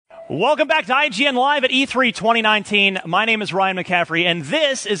Welcome back to IGN Live at E3 2019. My name is Ryan McCaffrey, and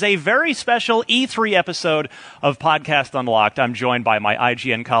this is a very special E3 episode of Podcast Unlocked. I'm joined by my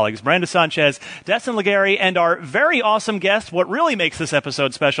IGN colleagues, Miranda Sanchez, Destin Legary, and our very awesome guest, what really makes this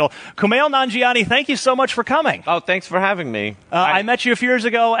episode special, Kumail Nanjiani. Thank you so much for coming. Oh, thanks for having me. I met you a few years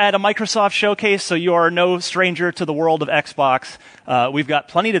ago at a Microsoft showcase, so you are no stranger to the world of Xbox. We've got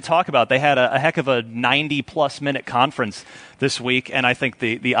plenty to talk about. They had a heck of a 90-plus minute conference this week, and I think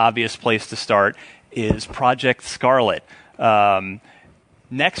the obvious place to start is Project Scarlet.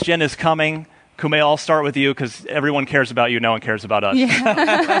 Next Gen is coming. Kumail, I'll start with you because everyone cares about you. No one cares about us.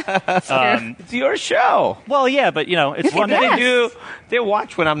 Yeah. It's your show. Well, yeah, but it's one They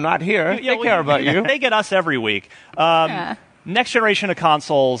watch when I'm not here. They care about you. They get us every week. Next generation of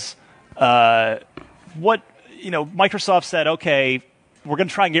consoles. Microsoft said, okay, we're going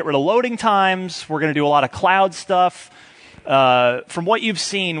to try and get rid of loading times. We're going to do a lot of cloud stuff. From what you've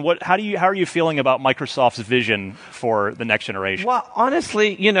seen, how are you feeling about Microsoft's vision for the next generation? Well,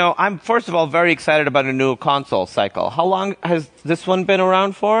 honestly, I'm first of all very excited about a new console cycle. How long has this one been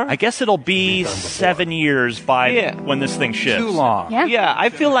around for? I guess it'll be 7 years by when this thing ships. Too long. Yeah, I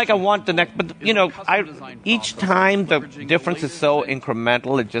feel like I want the next, but each time the difference is so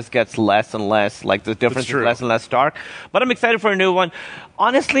incremental, it just gets less and less. Like the difference is less and less stark. But I'm excited for a new one.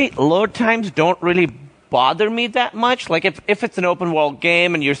 Honestly, load times don't really bother me that much. Like if it's an open world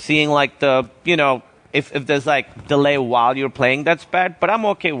game and you're seeing like if there's like delay while you're playing, that's bad. But I'm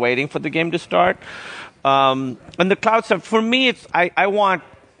okay waiting for the game to start. And the cloud stuff, for me, I want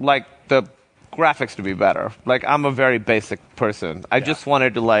like the graphics to be better. Like I'm a very basic person. I just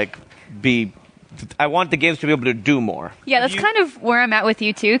wanted to I want the games to be able to do more. Yeah, that's kind of where I'm at with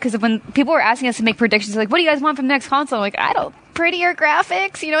you, too, because when people were asking us to make predictions, like, what do you guys want from the next console? I'm like, I don't, prettier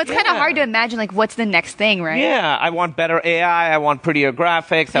graphics? It's kind of hard to imagine, like, what's the next thing, right? Yeah, I want better AI, I want prettier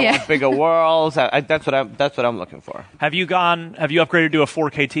graphics, I want bigger worlds. That's what I'm looking for. Have you upgraded to a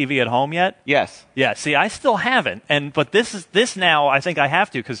 4K TV at home yet? Yes. Yeah, see, I still haven't. But this now, I think I have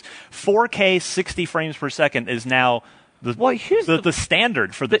to, because 4K 60 frames per second is now the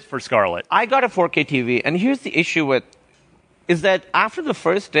standard for Scarlet. I got a 4K TV, and here's the issue is that after the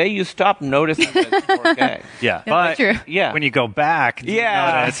first day, you stop noticing that it's 4K. Yeah. But true. when you go back, you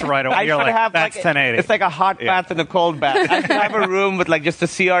notice right away. You're like, that's 1080. It's like a hot bath and a cold bath. I should have a room with like just a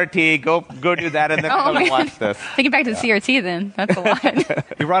CRT. Go do that, and then come and watch this. Take it back to the CRT then. That's a lot.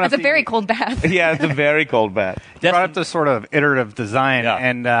 It's a very cold bath. Yeah, it's a very cold bath. You brought up this sort of iterative design,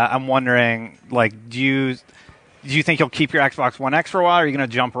 and I'm wondering, do you think you'll keep your Xbox One X for a while, or are you going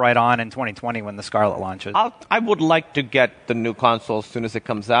to jump right on in 2020 when the Scarlet launches? I would like to get the new console as soon as it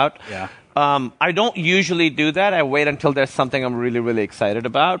comes out. Yeah. I don't usually do that. I wait until there's something I'm really, really excited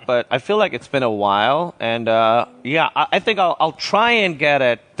about. But I feel like it's been a while. And, I think I'll try and get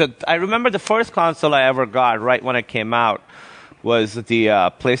it. I remember the first console I ever got right when it came out was the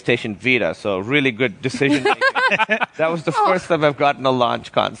PlayStation Vita, so really good decision making. That was the first time I've gotten a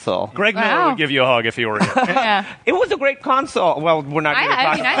launch console. Greg Miller would give you a hug if he were here. Yeah. It was a great console. Well, we're not going to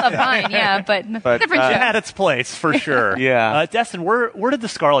talk about I love mine, but different it show. had its place for sure. Yeah. Destin, where did the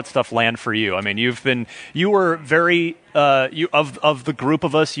Scarlet stuff land for you? I mean, you were very of the group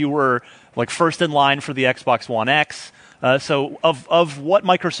of us, you were like first in line for the Xbox One X. So of what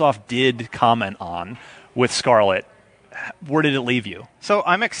Microsoft did comment on with Scarlet, where did it leave you? So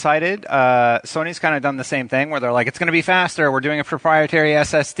I'm excited. Sony's kind of done the same thing where they're like, it's going to be faster. We're doing a proprietary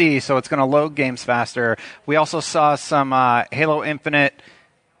SSD, so it's going to load games faster. We also saw some Halo Infinite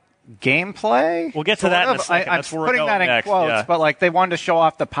gameplay. We'll get to that in a second. I'm putting that in quotes, but they wanted to show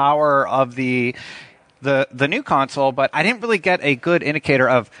off the power of the new console, but I didn't really get a good indicator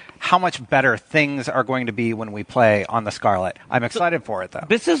of how much better things are going to be when we play on the Scarlet. I'm excited for it, though.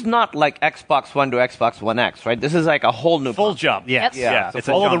 This is not like Xbox One to Xbox One X, right? This is like a whole new full jump. Yes. Yeah. It's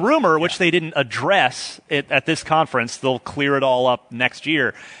although the rumor, which they didn't address at this conference, they'll clear it all up next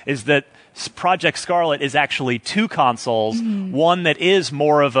year, is that Project Scarlet is actually two consoles, one that is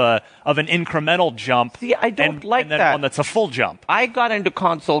more of an incremental jump. See, I don't like and then that. one that's a full jump. I got into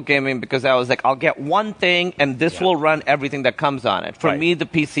console gaming because I was like, I'll get one thing and this will run everything that comes on it. For me, the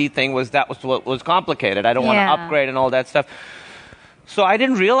PC thing was what was complicated. I don't want to upgrade and all that stuff. So I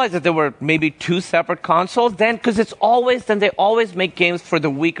didn't realize that there were maybe two separate consoles then, because they always make games for the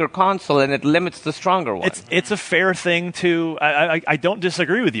weaker console, and it limits the stronger one. It's a fair thing to. I don't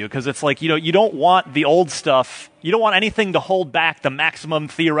disagree with you, because it's like, you don't want the old stuff. You don't want anything to hold back the maximum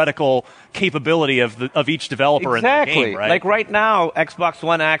theoretical capability of each developer in the game, right? Like right now, Xbox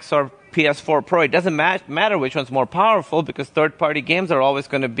One X or PS4 Pro, it doesn't matter which one's more powerful, because third-party games are always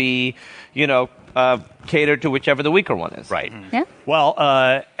going to be, catered to whichever the weaker one is. Right. Yeah.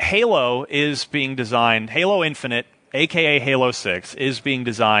 Well, Halo is being designed. Halo Infinite, aka Halo 6, is being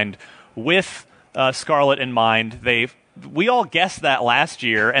designed with Scarlet in mind. We all guessed that last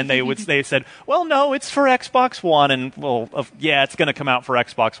year, and they said, well, no, it's for Xbox One, and it's going to come out for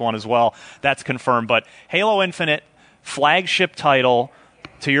Xbox One as well. That's confirmed. But Halo Infinite, flagship title.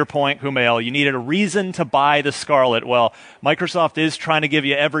 To your point, Kumail, you needed a reason to buy the Scarlet. Well, Microsoft is trying to give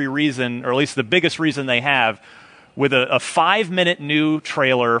you every reason, or at least the biggest reason they have, with a 5-minute new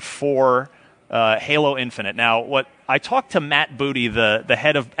trailer for Halo Infinite. Now, I talked to Matt Booty, the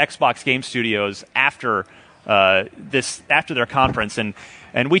head of Xbox Game Studios, after their conference, and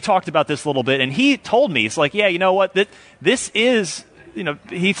we talked about this a little bit, and he told me, it's like, yeah, you know what, this is,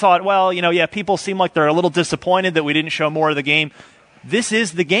 he thought, well, people seem like they're a little disappointed that we didn't show more of the game. This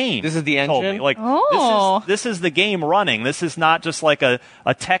is the game. This is the engine? Told me. Like, this is the game running. This is not just like a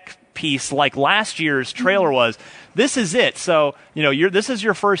tech piece like last year's trailer was. This is it. So, this is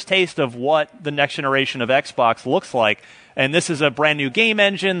your first taste of what the next generation of Xbox looks like. And this is a brand new game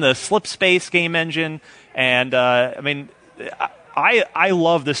engine, the Slipspace game engine. And, I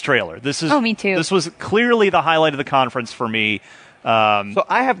love this trailer. Me too. This was clearly the highlight of the conference for me. So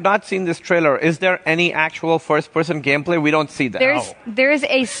I have not seen this trailer. Is there any actual first-person gameplay? We don't see that. There's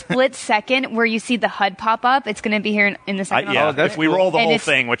a split second where you see the HUD pop up. It's going to be here in the second. If we roll the whole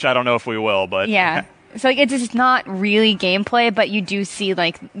thing, which I don't know if we will, but yeah. So it's just not really gameplay, but you do see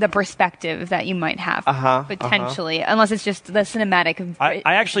like the perspective that you might have potentially, unless it's just the cinematic. I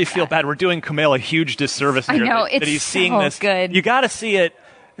actually feel bad. We're doing Kumail a huge disservice here. I know, that he's seeing this. Good. You got to see it.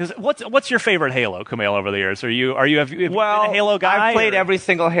 What's your favorite Halo, Kumail, over the years? Have you been a Halo guy? I've played every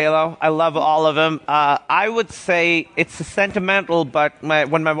single Halo. I love all of them. I would say it's sentimental, but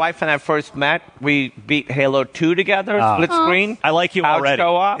when my wife and I first met, we beat Halo 2 together, split screen. I like you already.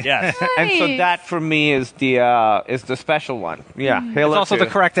 Co-op. Yes. Nice. And so that for me is the special one. Yeah, Halo. It's also 2. the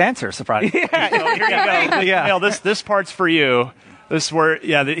correct answer, surprisingly. So here you go. Yeah. This part's for you. This is where,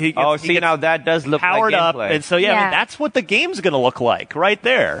 he now that does look powered like up, gameplay. and so that's what the game's going to look like right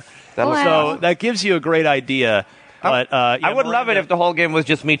there. So that gives you a great idea. But I would love it if the whole game was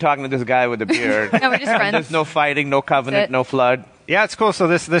just me talking to this guy with a beard. No, we're just friends. There's no fighting, no covenant, no flood. Yeah, it's cool. So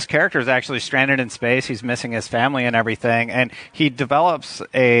this character is actually stranded in space. He's missing his family and everything, and he delivers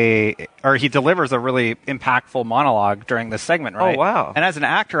a really impactful monologue during this segment, right? Oh, wow. And as an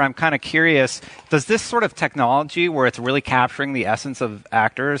actor, I'm kind of curious, does this sort of technology where it's really capturing the essence of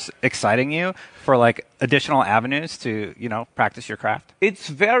actors exciting you for like additional avenues to, practice your craft? It's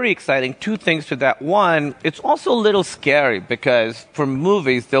very exciting. Two things to that. One, it's also a little scary because for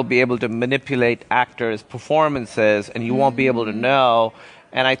movies, they'll be able to manipulate actors' performances and you won't be able to know.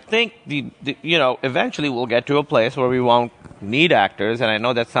 And I think eventually we'll get to a place where we won't need actors. And I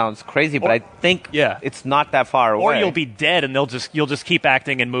know that sounds crazy, but I think it's not that far away. Or you'll be dead and you'll just keep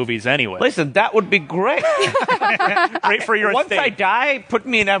acting in movies anyway. Listen, that would be great. Great for your Once estate. I die, put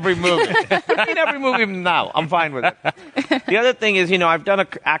me in every movie. Put me in every movie now. I'm fine with it. The other thing is, I've done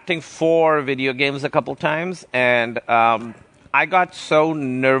acting for video games a couple times, and I got so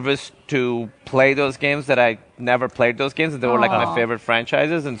nervous to play those games that I never played those games. They were like my favorite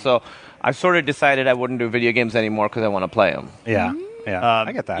franchises, and so I sort of decided I wouldn't do video games anymore because I want to play them. Yeah. Yeah,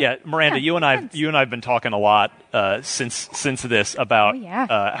 I get that. Yeah, Miranda, you and I've been talking a lot since this about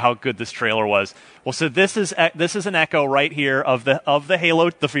how good this trailer was. Well, so this is an echo right here of the Halo,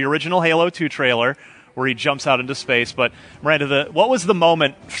 the original Halo 2 trailer where he jumps out into space. But Miranda, what was the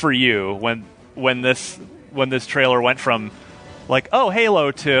moment for you when this trailer went from like, oh,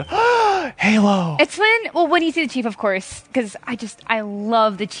 Halo to Halo? It's when you see the Chief, of course, because I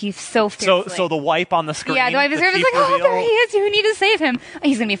love the Chief so fiercely. So the wipe on the screen. Yeah, the wipe on the screen is like, oh, there he is. You need to save him.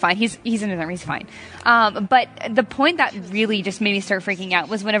 He's gonna be fine. He's in the room. He's fine. But the point that really just made me start freaking out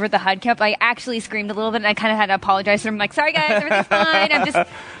was whenever the HUD kept. I actually screamed a little bit, and I kind of had to apologize to him. Like, sorry guys, everything's fine.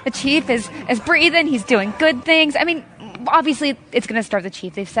 The Chief is breathing. He's doing good things. I mean, obviously it's going to start the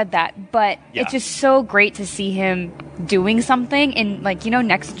Chief. They've said that, but it's just so great to see him doing something in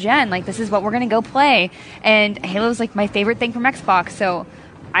next gen. Like, this is what we're going to go play, and Halo's like my favorite thing from Xbox. So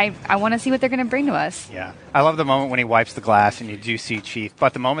I want to see what they're going to bring to us. Yeah. I love the moment when he wipes the glass and you do see Chief.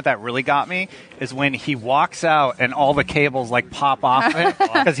 But the moment that really got me is when he walks out and all the cables like pop off it.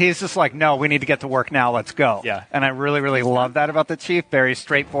 Because he's just like, no, we need to get to work now. Let's go. Yeah. And I really, really love that about the Chief. Very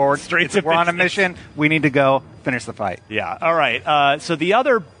straightforward. We're on a mission. We need to go finish the fight. Yeah. All right. So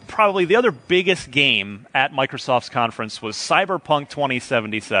probably the other biggest game at Microsoft's conference was Cyberpunk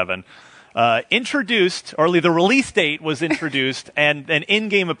 2077. Introduced, or the release date was introduced, and an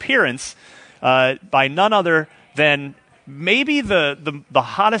in-game appearance by none other than maybe the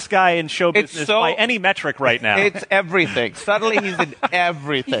hottest guy in show business by any metric right now. It's everything. Suddenly he's in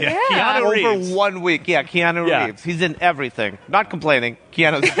everything. Yeah. Keanu Reeves. Over 1 week. Yeah, Keanu Reeves. He's in everything. Not complaining.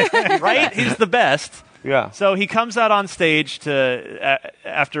 Keanu's right? He's the best. Yeah. So he comes out on stage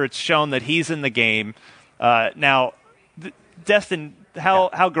after it's shown that he's in the game. Now, Destin,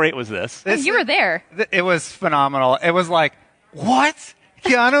 how great was this? You were there. It was phenomenal. It was like, what?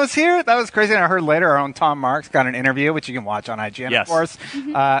 Keanu's here? That was crazy. And I heard later our own Tom Marks got an interview, which you can watch on IGN, Yes. of course.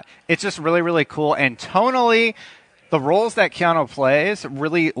 It's just really, really cool. And tonally, the roles that Keanu plays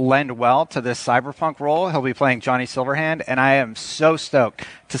really lend well to this cyberpunk role. He'll be playing Johnny Silverhand, and I am so stoked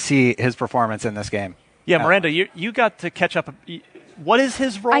to see his performance in this game. Yeah, Miranda, you got to catch up. What is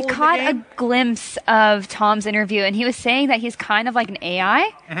his role I in the caught game? a glimpse of Tom's interview, and he was saying that he's kind of like an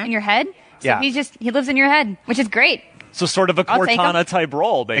AI in your head. So Yeah. he lives in your head, which is great. So sort of a I'll take him. Cortana-type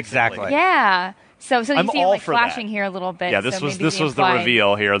role, basically. Exactly. Yeah. So you I'm see him all like for flashing that. here a little bit. Yeah, so this was maybe the implied-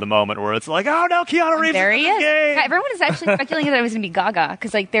 reveal here, the moment where it's like, oh no, Keanu Reeves There is he in the is. game. Yeah, everyone is actually speculating that it was going to be Gaga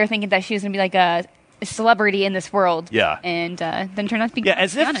because like they're thinking that she was going to be like a celebrity in this world. Yeah. And then turned out to be Yeah,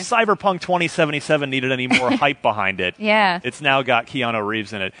 as if Keanu. Cyberpunk 2077 needed any more hype behind it. Yeah. It's now got Keanu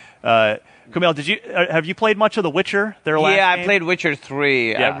Reeves in it. Kumail, have you played much of The Witcher? Their last Yeah, game? I played Witcher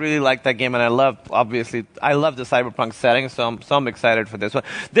 3. Yeah. I really liked that game, and I love the cyberpunk setting, so I'm excited for this one.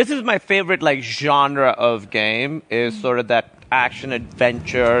 This is my favorite genre of game, is sort of that action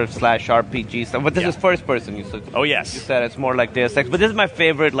adventure / RPG stuff. But this is first person. You said. Oh, yes. You said it's more like Deus Ex, but this is my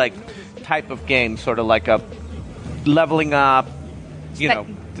favorite type of game, sort of like a leveling up. That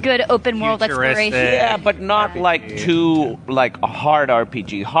good open world Futuristic. exploration. Yeah, but not too a hard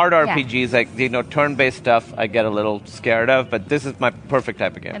RPG. Hard Yeah. RPGs, turn-based stuff, I get a little scared of. But this is my perfect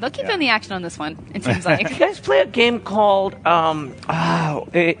type of game. Yeah, they'll keep doing the action on this one. It seems like. You guys play a game called Rutger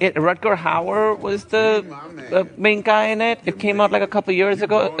Hauer was the main guy in it. It came out like a couple years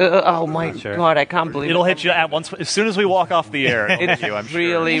ago. Oh my god, I can't believe It'll hit you at once as soon as we walk off the air. It'll hit It's you, I'm sure.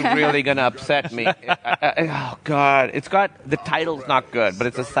 really gonna upset me. Oh god, it's got the title's not good, but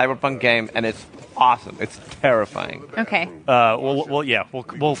it's a cyberpunk game and it's awesome. It's terrifying. Okay. We'll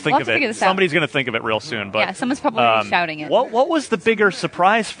think have of to figure it. this out. Somebody's going to think of it real soon. But Yeah, someone's probably shouting it. What was the bigger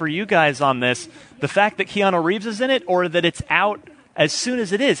surprise for you guys on this? The fact that Keanu Reeves is in it, or that it's out as soon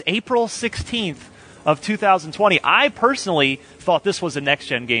as it is, April 16th of 2020? I personally thought this was a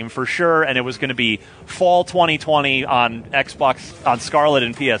next-gen game for sure, and it was going to be fall 2020 on Xbox, on Scarlet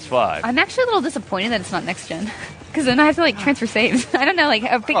and PS5. I'm actually a little disappointed that it's not next gen. Because then I have to transfer saves. I don't know,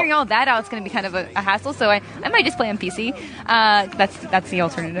 figuring all that out is going to be kind of a hassle. So I might just play on PC. That's the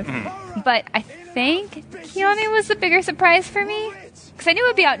alternative. But I think Keanu was the bigger surprise for me because I knew it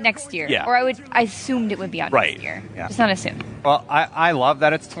would be out next year. Yeah. Or I assumed it would be out next year. Yeah. Just not assume. Well, I love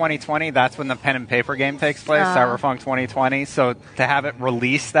that it's 2020. That's when the pen and paper game takes place, Cyberpunk 2020. So to have it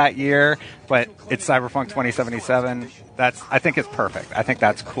released that year, but it's Cyberpunk 2077, I think it's perfect. I think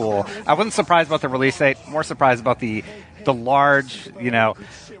that's cool. I wasn't surprised about the release date. More surprised about the large,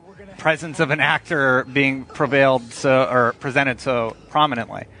 presence of an actor being presented so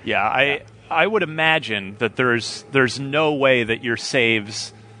prominently. Yeah, I would imagine that there's no way that your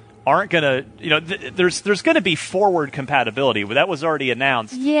saves aren't going to, there's going to be forward compatibility. That was already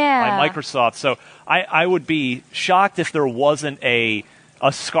announced by Microsoft. So I would be shocked if there wasn't a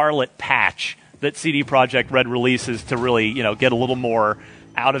Scarlet patch that CD Projekt Red releases to really, get a little more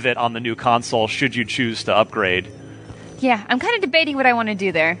out of it on the new console should you choose to upgrade. Yeah, I'm kind of debating what I want to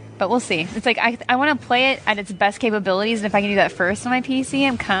do there, but we'll see. It's like I want to play it at its best capabilities, and if I can do that first on my PC,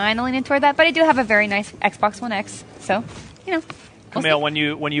 I'm kind of leaning toward that. But I do have a very nice Xbox One X, so we'll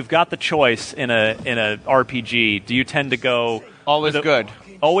Kumail, when you've got the choice in a RPG, do you tend to go Always good.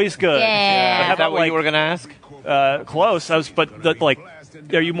 Always good. Yeah. But how Is that about, what you were going to ask? close?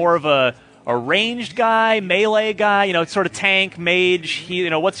 Are you more of a ranged guy, melee guy? Sort of tank, mage.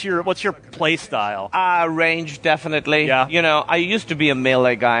 What's your play style? Range, definitely. Yeah. I used to be a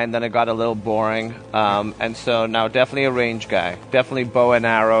melee guy, and then it got a little boring. And so now definitely a range guy. Definitely bow and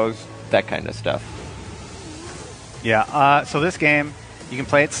arrows, that kind of stuff. Yeah. So this game, you can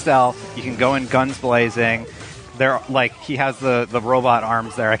play it stealth. You can go in guns blazing. He has the robot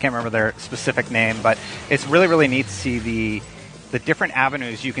arms there. I can't remember their specific name, but it's really, really neat to see the different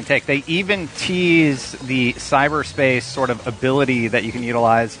avenues you can take. They even tease the cyberspace sort of ability that you can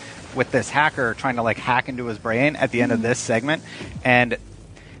utilize with this hacker trying to hack into his brain at the end of this segment. And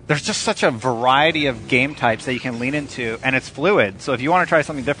there's just such a variety of game types that you can lean into, and it's fluid. So if you want to try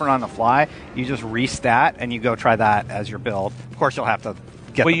something different on the fly, you just restat and you go try that as your build. Of course, you'll have to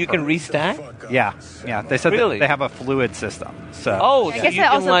get Well, you can restat? Yeah. They said Really? that they have a fluid system. So Oh, I so guess you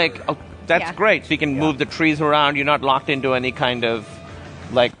that can also- that's great. So you can move the trees around. You're not locked into any kind of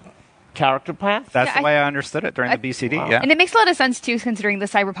like character path. That's the way I understood it during the BCD. Wow. Yeah, and it makes a lot of sense too, considering the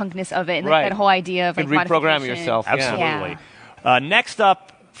cyberpunkness of it and like, that whole idea of you like can reprogram modification. yourself. Absolutely. Next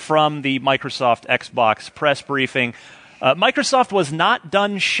up from the Microsoft Xbox press briefing. Microsoft was not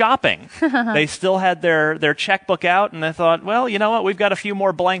done shopping. They still had their checkbook out, and they thought, well, you know what? We've got a few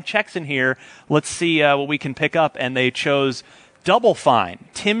more blank checks in here. Let's see what we can pick up. And they chose Double Fine,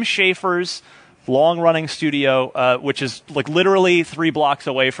 Tim Schafer's long-running studio, which is like literally 3 blocks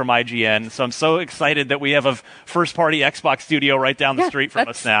away from IGN. So I'm so excited that we have a first-party Xbox studio right down the street from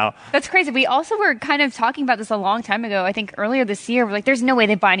us now. That's crazy. We also were kind of talking about this a long time ago. I think earlier this year, we're like, there's no way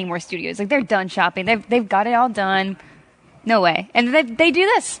they buy any more studios. Like, they're done shopping. They've got it all done. No way. And they do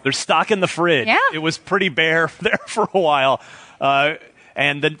this. They're stocking the fridge. Yeah. It was pretty bare there for a while.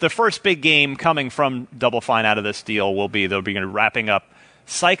 And the first big game coming from Double Fine out of this deal will be they'll be wrapping up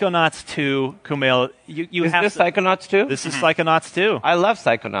Psychonauts 2. Kumail, you Is have this Psychonauts 2? This is Psychonauts 2. I love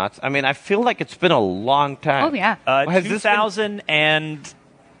Psychonauts. I mean, I feel like it's been a long time. Oh, yeah. 2005.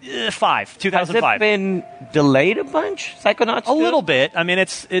 2005. Has it been delayed a bunch? Psychonauts 2? A little bit. I mean,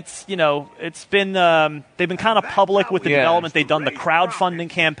 it's been they've been kind of public with the development. They've done the crowdfunding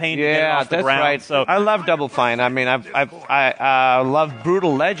campaign to get it off the that's ground. right. So I love Double Fine. I mean, I love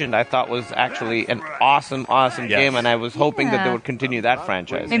Brutal Legend. I thought was actually an awesome game, and I was hoping that they would continue that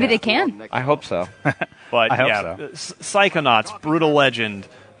franchise. Maybe they can. I hope so. But I hope Psychonauts, Brutal Legend,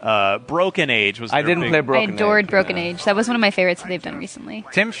 Broken Age was. I didn't play Broken Age. I adored Broken Age. That was one of my favorites that they've done recently.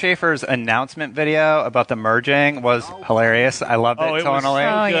 Tim Schafer's announcement video about the merging was hilarious. I loved it it tonally. was so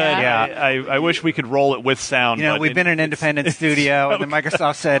good. Yeah. I wish we could roll it with sound. You know, but we've been an independent studio, and then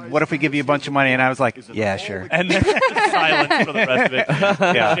Microsoft said, "What if we give you a bunch of money?" And I was like, "Yeah, sure." And then silence for the rest of it.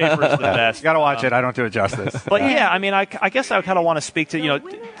 Yeah, Schafer's the best. You got to watch it. I don't do it justice. But I mean, I guess I kind of want to speak to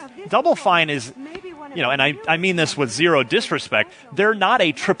Double Fine is. And I mean this with zero disrespect, they're not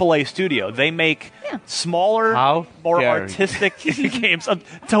a AAA studio. They make smaller, more artistic games.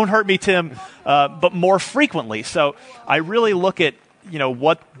 Don't hurt me, Tim, but more frequently. So I really look at,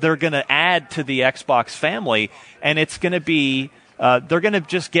 what they're going to add to the Xbox family, and it's going to be, they're going to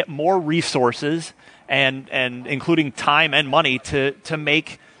just get more resources and including time and money to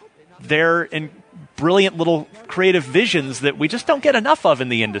make their brilliant little creative visions that we just don't get enough of in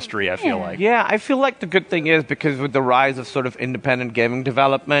the industry, I feel like. Yeah, I feel like the good thing is because with the rise of sort of independent gaming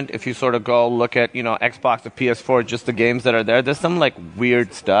development, if you sort of go look at, Xbox or PS4, just the games that are there's some like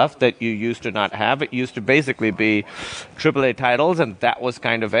weird stuff that you used to not have. It used to basically be AAA titles, and that was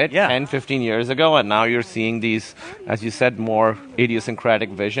kind of it 10, 15 years ago, and now you're seeing these, as you said, more idiosyncratic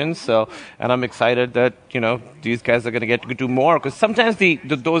visions. So, and I'm excited that, these guys are going to get to do more, because sometimes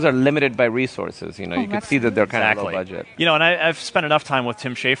those are limited by resources, you can see that they're kind of low budget. And I've spent enough time with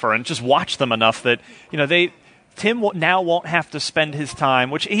Tim Schafer and just watched them enough that, Tim now won't have to spend his time,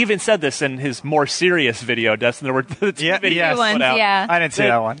 which he even said this in his more serious video, Destin. There were two videos put out. Yeah. I didn't see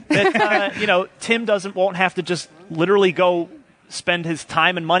that one. Tim won't have to just literally go spend his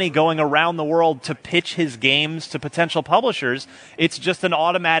time and money going around the world to pitch his games to potential publishers. It's just an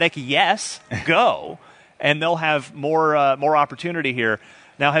automatic yes, go, and they'll have more opportunity here.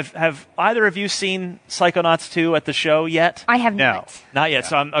 Now, have either of you seen Psychonauts 2 at the show yet? I have not. Not yet.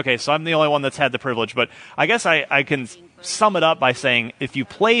 So I'm the only one that's had the privilege. But I guess I can sum it up by saying if you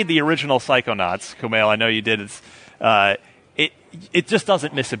played the original Psychonauts, Kumail, I know you did. It just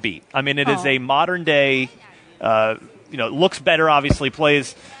doesn't miss a beat. I mean, it is a modern day. Looks better. Obviously,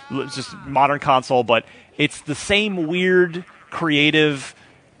 plays just modern console, but it's the same weird, creative,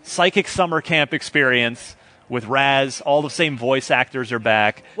 psychic summer camp experience. With Raz, all the same voice actors are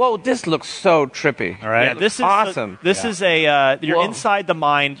back. Whoa, this looks so trippy. All right, yeah, this is awesome. This is you're inside the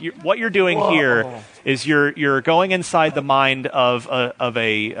mind. What you're doing here is you're going inside the mind of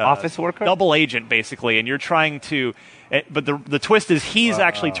a office worker, double agent, basically, and you're trying to. But the twist is he's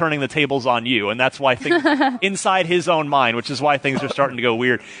actually turning the tables on you, and that's why things inside his own mind, which is why things are starting to go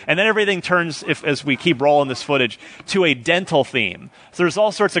weird. And then everything turns, as we keep rolling this footage, to a dental theme. So there's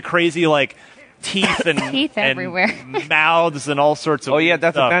all sorts of crazy teeth and everywhere, mouths and all sorts of. Oh yeah,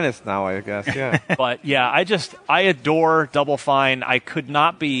 that's stuff. a dentist now, I guess. Yeah. But yeah, I adore Double Fine. I could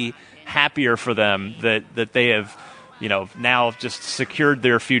not be happier for them that they have, now just secured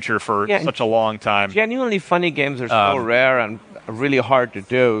their future for such a long time. Genuinely funny games are so rare and really hard to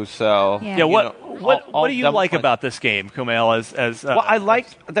do. So what do you like about this game, Kumail? Well, I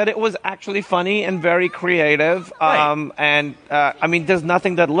liked that it was actually funny and very creative. Right. And I mean, there's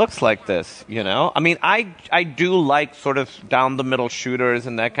nothing that looks like this. I mean, I do like sort of down the middle shooters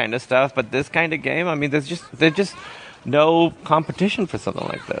and that kind of stuff, but this kind of game, I mean, they're just no competition for something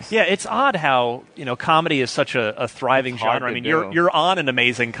like this. Yeah, it's odd how comedy is such a thriving genre. I mean, you're on an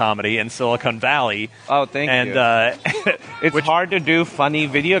amazing comedy in Silicon Valley. Oh, thank you. And it's hard to do funny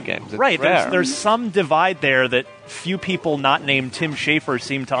video games. It's right. Rare. There's some divide there that few people not named Tim Schafer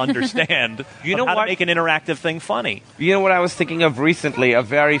seem to understand. How to make an interactive thing funny. You know what I was thinking of recently? A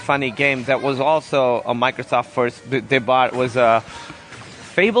very funny game that was also a Microsoft first they bought was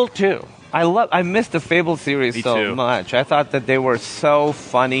Fable 2. I missed the Fable series so much. I thought that they were so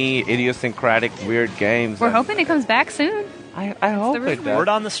funny, idiosyncratic, weird games. We're hoping it comes back soon. I hope it does. Word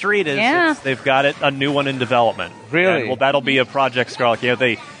on the street is they've got a new one in development. Really? Well, that'll be a Project Scarlet.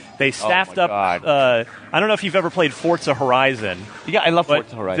 They staffed up. I don't know if you've ever played Forza Horizon. Yeah, I love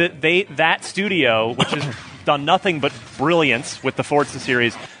Forza Horizon. That studio, which has done nothing but brilliance with the Forza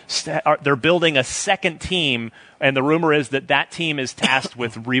series, they're building a second team, and the rumor is that team is tasked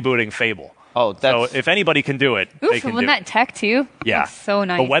with rebooting Fable. Oh, so if anybody can do it, they can do it. That tech too? Yeah, that's so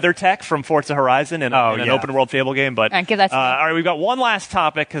nice. The weather tech from Forza Horizon in an open world Fable game. But give that to me. all right, we've got one last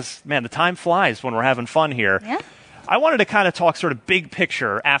topic because man, the time flies when we're having fun here. Yeah. I wanted to kind of talk sort of big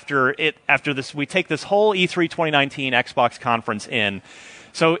picture after this. We take this whole E3 2019 Xbox conference in.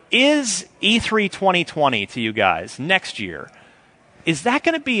 So is E3 2020 to you guys next year? Is that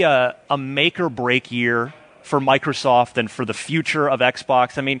going to be a make or break year for Microsoft and for the future of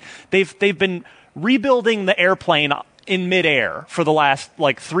Xbox? I mean, they've been rebuilding the airplane in midair for the last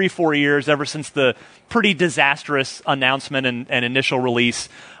 3-4 years, ever since the pretty disastrous announcement and initial release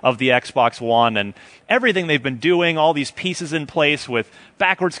of the Xbox One, and everything they've been doing, all these pieces in place with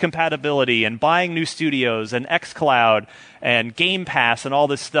backwards compatibility and buying new studios and xCloud and Game Pass and all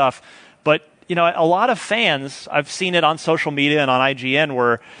this stuff. But a lot of fans, I've seen it on social media and on IGN,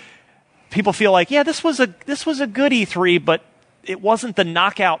 where people feel like, yeah, this was a good E3, but it wasn't the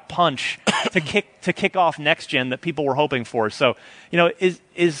knockout punch to kick off next gen that people were hoping for. So,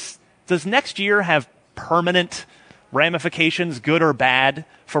 does next year have permanent ramifications, good or bad,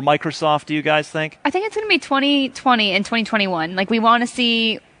 for Microsoft, do you guys think? I think it's going to be 2020 and 2021. We want to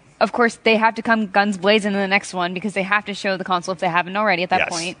see, of course, they have to come guns blazing in the next one because they have to show the console if they haven't already at that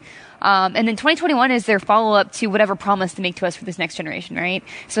point. And then 2021 is their follow-up to whatever promise to make to us for this next generation, right?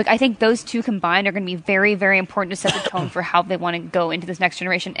 So I think those two combined are going to be very, very important to set the tone for how they want to go into this next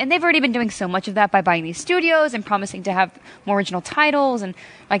generation. And they've already been doing so much of that by buying these studios and promising to have more original titles and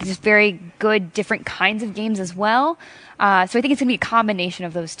just very good different kinds of games as well. So I think it's going to be a combination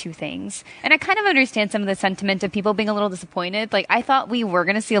of those two things. And I kind of understand some of the sentiment of people being a little disappointed. I thought we were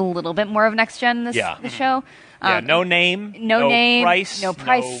going to see a little bit more of next gen this show. No name, no price, no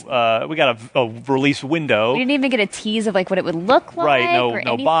price. We got a release window. We didn't even get a tease of what it would look like. Right,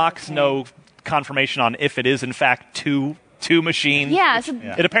 no box, no confirmation on if it is in fact two machines. Yeah,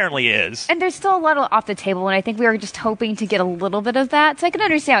 it apparently is. And there's still a lot off the table, and I think we were just hoping to get a little bit of that. So I can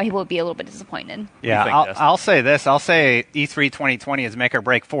understand how people would be a little bit disappointed. Yeah, I'll say this. I'll say E3 2020 is make or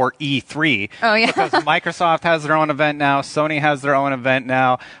break for E3. Oh, yeah. Because Microsoft has their own event now. Sony has their own event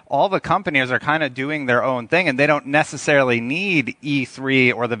now. All the companies are kind of doing their own thing, and they don't necessarily need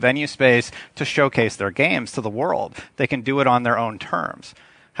E3 or the venue space to showcase their games to the world. They can do it on their own terms.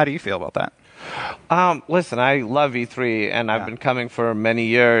 How do you feel about that? Listen, I love E3, and I've been coming for many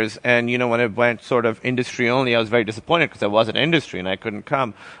years. And, when it went sort of industry only, I was very disappointed because I wasn't industry and I couldn't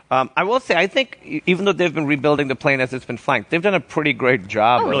come. I will say, I think even though they've been rebuilding the plane as it's been flanked, they've done a pretty great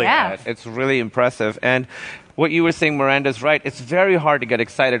job. Oh, yeah. It's really impressive. And what you were saying, Miranda's right. It's very hard to get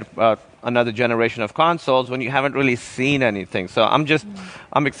excited about another generation of consoles when you haven't really seen anything. So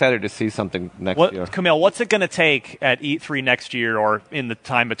I'm excited to see something next year. Camille, what's it going to take at E3 next year or in the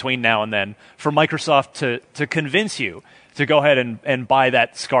time between now and then for Microsoft to convince you to go ahead and buy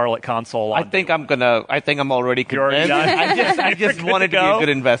that Scarlet console? I think I'm already convinced. I just want it to be a good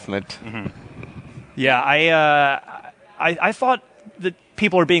investment. Mm-hmm. Yeah, I thought that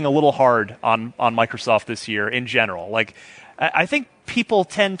people are being a little hard on Microsoft this year in general. I think people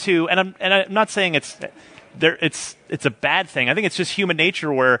tend to, and I'm not saying it's a bad thing. I think it's just human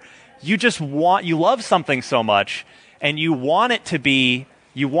nature where you love something so much and you want it to be,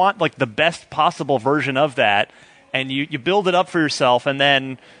 you want the best possible version of that, and you build it up for yourself, and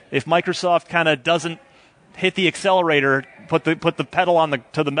then if Microsoft kind of doesn't hit the accelerator, put the pedal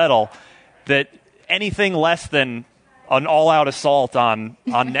to the metal, that anything less than an all-out assault on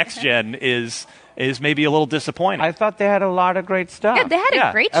next gen is maybe a little disappointing. I thought they had a lot of great stuff. Yeah, they had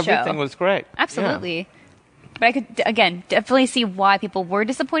a great show. Everything was great. Absolutely. Yeah. But I could, again, definitely see why people were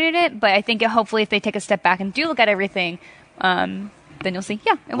disappointed in it, but I think hopefully if they take a step back and do look at everything, then you'll see.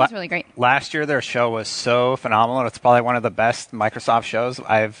 Yeah, it was really great. Last year, their show was so phenomenal. It's probably one of the best Microsoft shows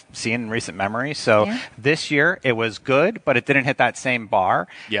I've seen in recent memory. So this year, it was good, but it didn't hit that same bar.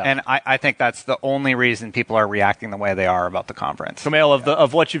 Yeah. And I think that's the only reason people are reacting the way they are about the conference. Kumail,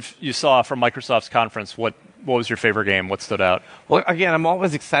 of what you saw from Microsoft's conference, what was your favorite game? What stood out? Well, again, I'm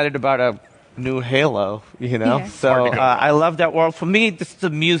always excited about a new Halo, So I love that world. For me, this is the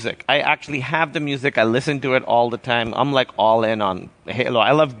music. I actually have the music. I listen to it all the time. I'm like all in on Halo.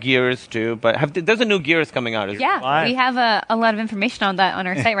 I love Gears too, but there's a new Gears coming out. We have a lot of information on that on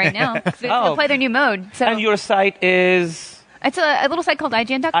our site right now. They'll play their new mode. So. And your site is... It's a little site called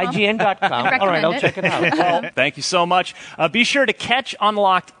IGN.com. IGN.com. All right, I'll check it out. Well, thank you so much. Be sure to catch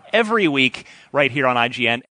Unlocked every week right here on IGN.